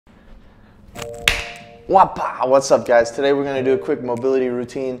Wapa! What's up, guys? Today we're going to do a quick mobility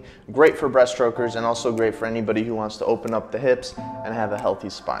routine, great for breaststrokers and also great for anybody who wants to open up the hips and have a healthy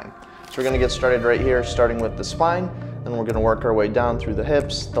spine. So we're going to get started right here, starting with the spine, then we're going to work our way down through the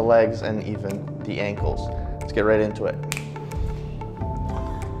hips, the legs, and even the ankles. Let's get right into it.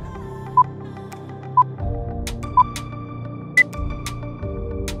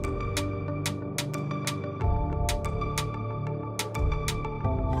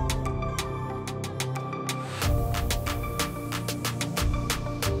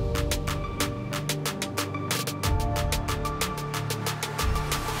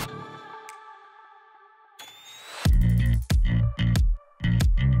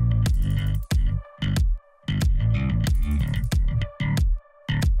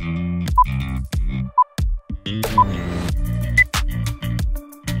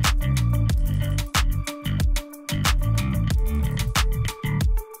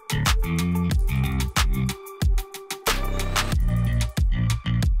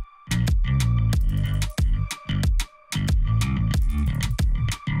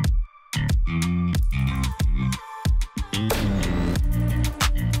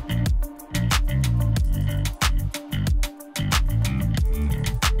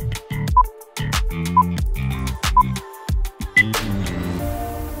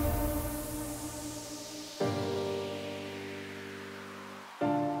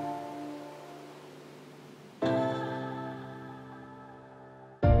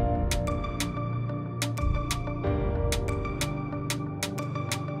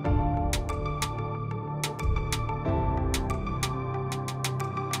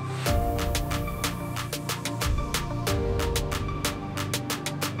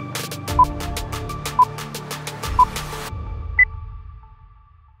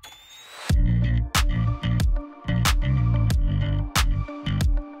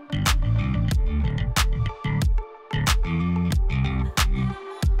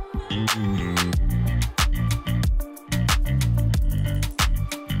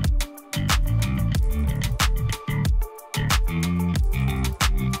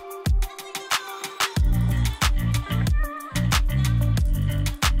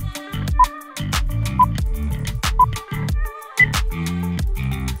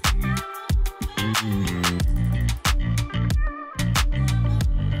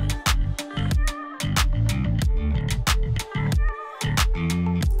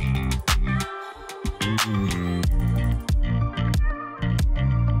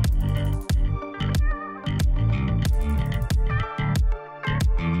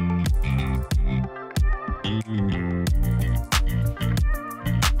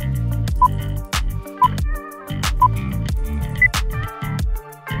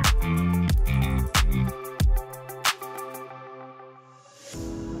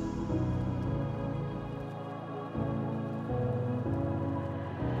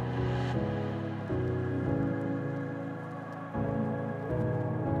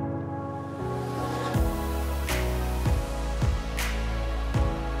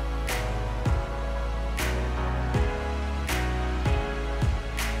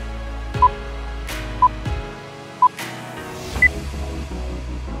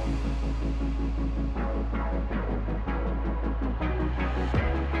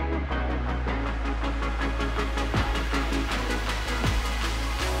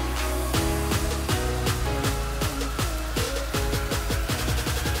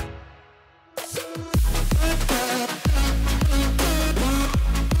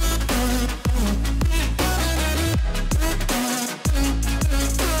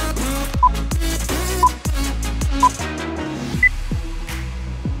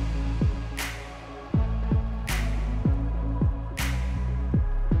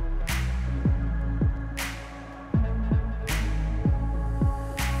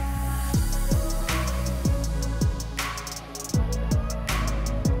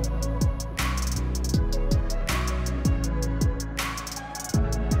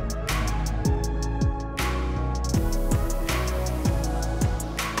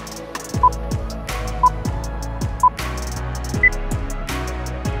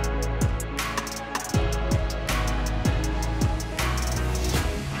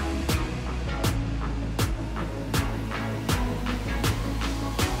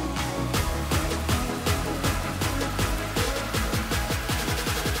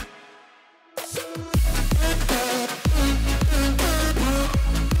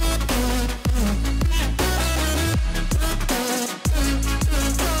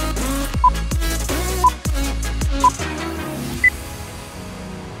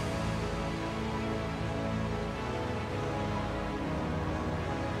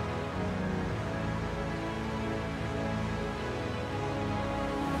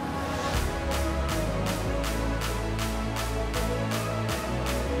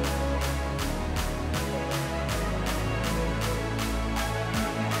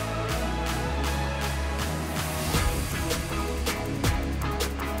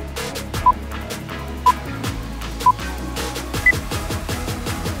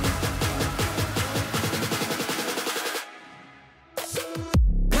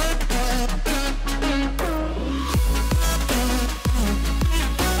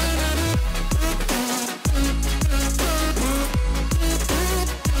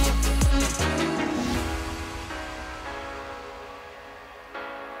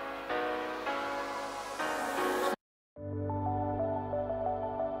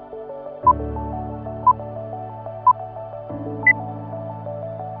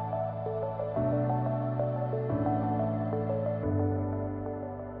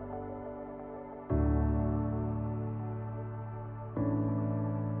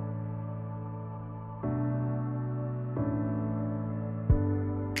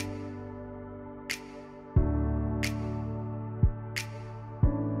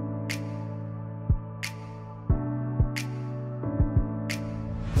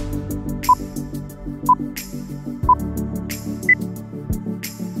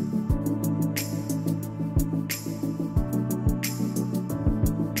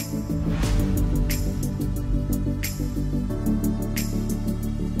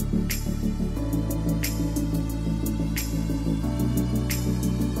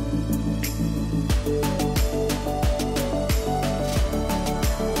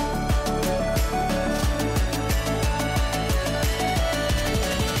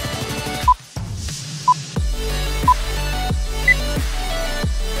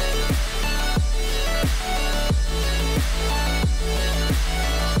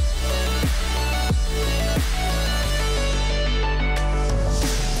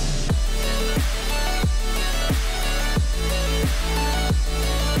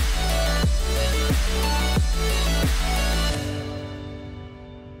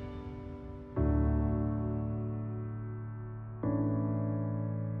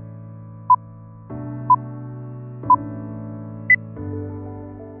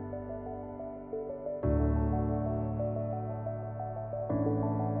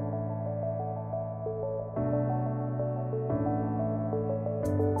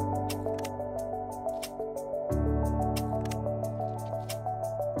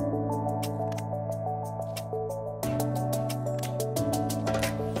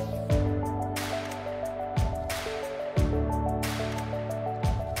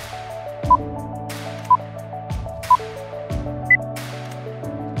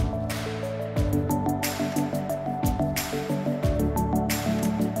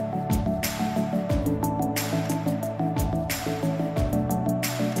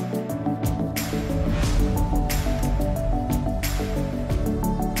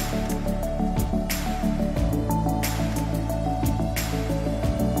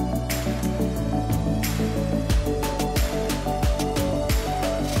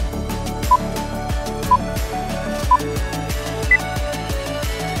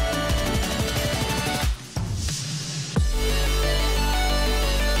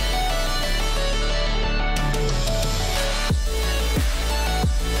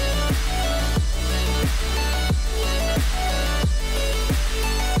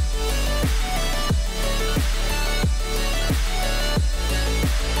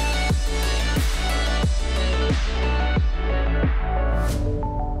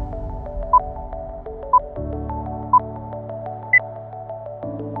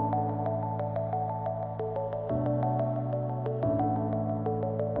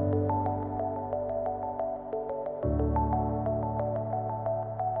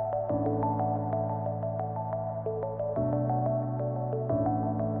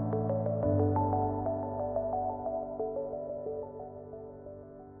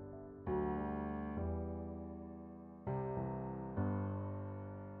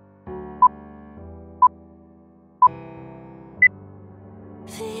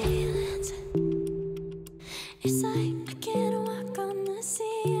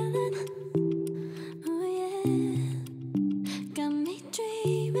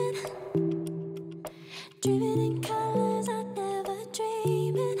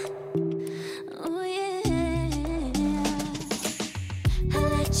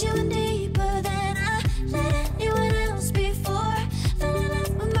 let you in deeper than I let anyone else before. Fell in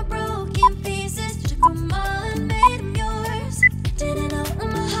love with my broken pieces, took them all and made them yours. Didn't know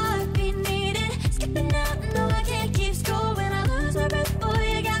what my heartbeat needed, skipping out, no I can't keep score. When I lose my breath, boy,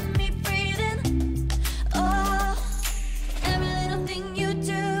 you got me breathing. Oh, every little thing you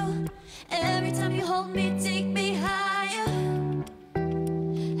do, every time you hold me, take me higher,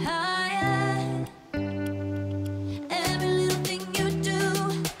 higher. Every little thing you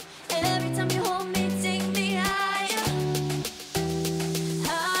do, every time you hold me, take me higher,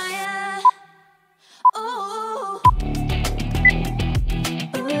 higher. Oh.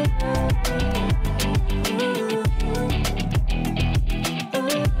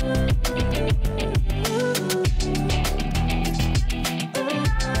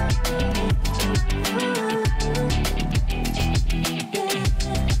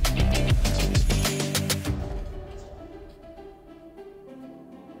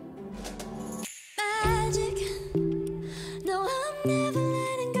 Magic. No, I'm never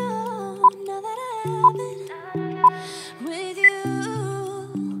letting go. Now that I have it with you.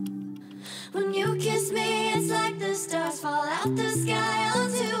 When you kiss me, it's like the stars fall out the sky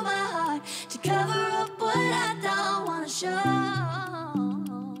onto my heart to cover up what I don't wanna show.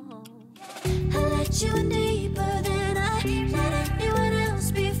 I let you in deeper than I let anyone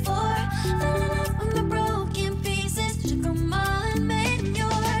else before. Fell in love with my broken pieces, took them all and made them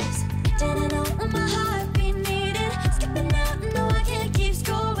yours. Didn't know what my heartbeat needed, skipping out, no I can't keep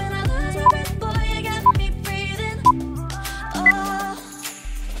score. When I lose my breath, boy, you got me breathing. Oh,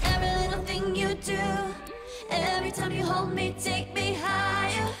 every little thing you do, every time you hold me, take me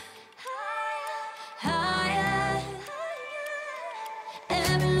higher, higher.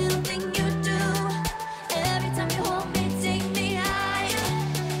 Every little thing you do, every time you hold me, take me higher,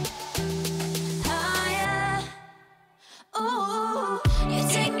 higher. Oh, you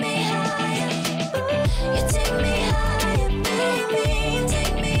take me higher, you take me higher, baby, you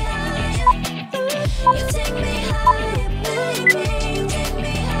take me higher, you take me higher, baby, you take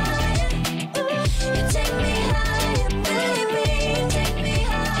me higher, you take me higher, baby, you take me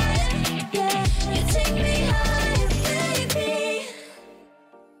higher, yeah, you take me higher, baby.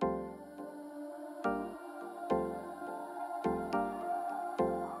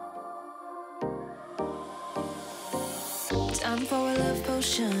 Time for a love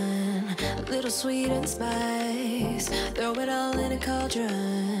potion, a little sweet and spice. Throw it all in a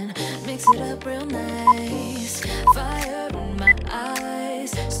cauldron, mix it up real nice. Fire in my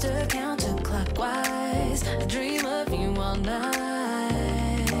eyes, stir counterclockwise. I dream of you all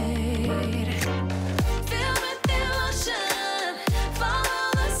night. Filled with emotion,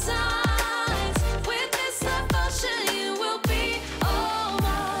 follow the signs. With this love potion, you will be all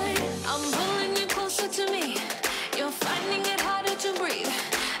mine. I'm pulling you closer to me. You're finding it harder to breathe.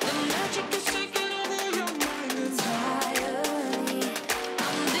 The magic is taking over your mind entirely.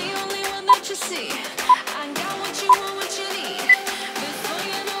 I'm the only one that you see. I got what you want, what you need. Before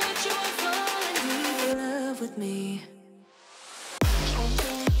you know it, you are falling deep in love with me.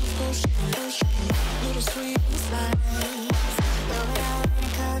 Little sweet and spice. Throw it out in a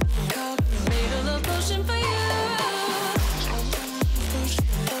cup. Made a love potion for you.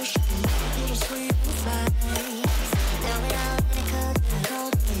 Little sweet and spice.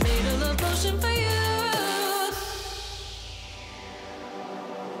 Made a love potion for you.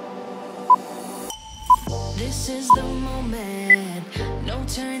 This is the moment, no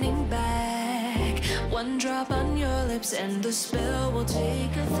turning back. One drop on your lips and the spell will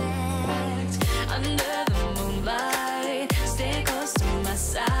take effect. Under the moonlight, stay close to my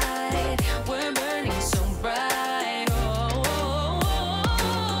side. We're burning so bright. Oh, oh,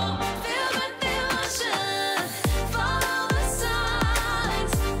 oh. Feel the emotion, follow the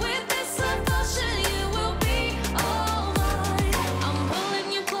signs. With this love potion, you will be all mine. I'm pulling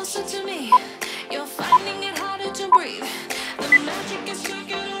you closer to me. You're finding it harder to breathe. The magic is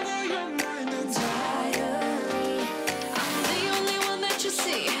taking over your mind entirely. I'm the only one that you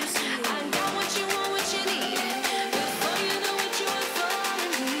see. I got what you want, what you need. Before you know it, you are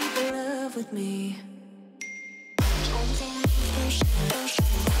falling deep in love with me.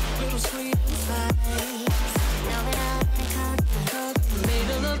 Little sweet and spice. Now that I cup. Made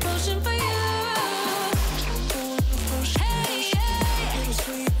a love potion for you. Hey, yeah. Little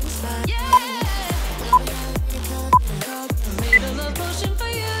sweet and spice. Yeah. Made a love potion for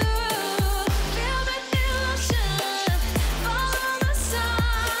you. Feel the emotion, follow the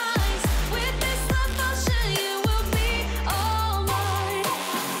signs. With this love potion, you will be all mine.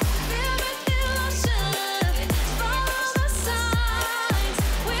 Feel the emotion, follow the signs.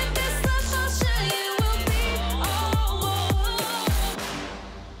 With this love potion, you will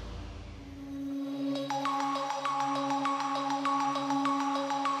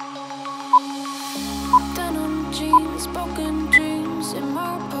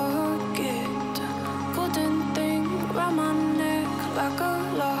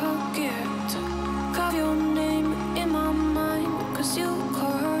your name in my mind, 'cause you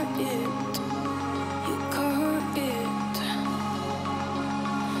caught it. You caught it.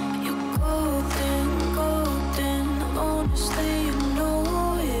 You're golden, golden. Honestly, you know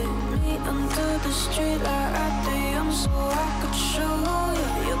it. Meet under the street light at the young, so I could show you.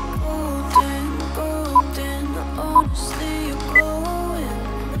 You're golden, golden. Honestly, you're glowing.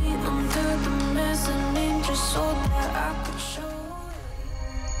 Meet under the mezzanine just so that I could